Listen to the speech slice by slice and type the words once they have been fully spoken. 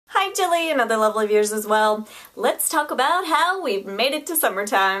Hi Jilly and other lovely viewers as well. Let's talk about how we've made it to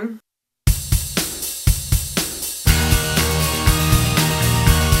summertime.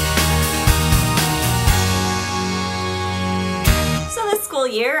 So this school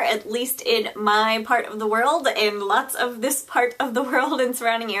year, at least in my part of the world and lots of this part of the world and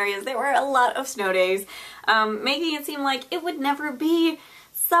surrounding areas, there were a lot of snow days, making it seem like it would never be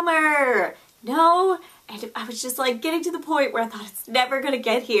summer. No, and I was just like getting to the point where I thought it's never gonna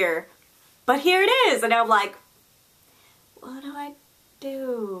get here. But here it is, and now I'm like, what do I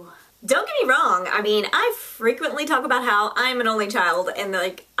do? Don't get me wrong, I mean, I frequently talk about how I'm an only child and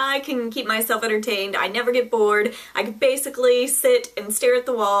like I can keep myself entertained, I never get bored, I could basically sit and stare at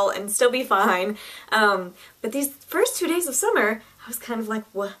the wall and still be fine. But these first 2 days of summer, I was kind of like,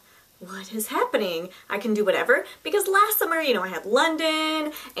 what is happening? I can do whatever, because last summer, you know, I had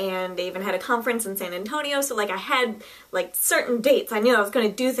London and they even had a conference in San Antonio, so like I had like certain dates I knew I was going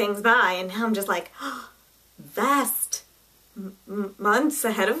to do things by, and now I'm just like, oh, vast months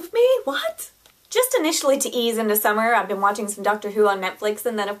ahead of me? What? Just initially to ease into summer, I've been watching some Doctor Who on Netflix,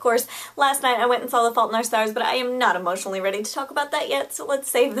 and then of course last night I went and saw The Fault in Our Stars, but I am not emotionally ready to talk about that yet, so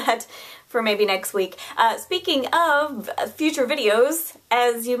let's save that for maybe next week. Speaking of future videos,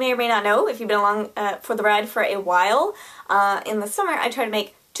 as you may or may not know, if you've been along for the ride for a while, in the summer I try to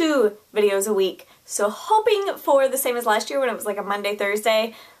make 2 videos a week. So hoping for the same as last year when it was like a Monday,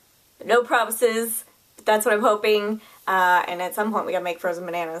 Thursday. No promises, but that's what I'm hoping. And at some point we gotta make frozen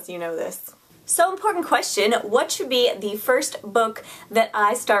bananas, you know this. So important question, what should be the first book that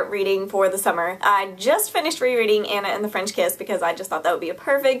I start reading for the summer? I just finished rereading Anna and the French Kiss because I just thought that would be a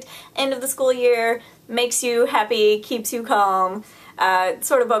perfect end of the school year, makes you happy, keeps you calm,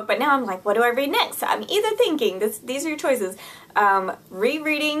 sort of book, but now I'm like, what do I read next? I'm either thinking, these are your choices,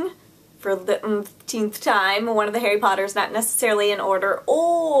 rereading for the umpteenth time one of the Harry Potters, not necessarily in order,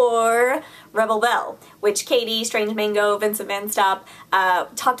 or Rebel Belle, which Katie, Strange Mango, Vincent Van Stop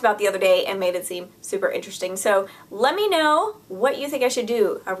talked about the other day and made it seem super interesting. So let me know what you think I should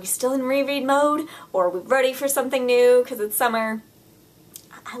do. Are we still in reread mode, or are we ready for something new because it's summer?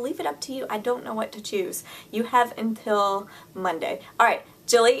 I leave it up to you. I don't know what to choose. You have until Monday. Alright,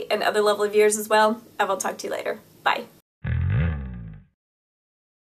 Jilly and other lovely viewers as well, I will talk to you later. Bye.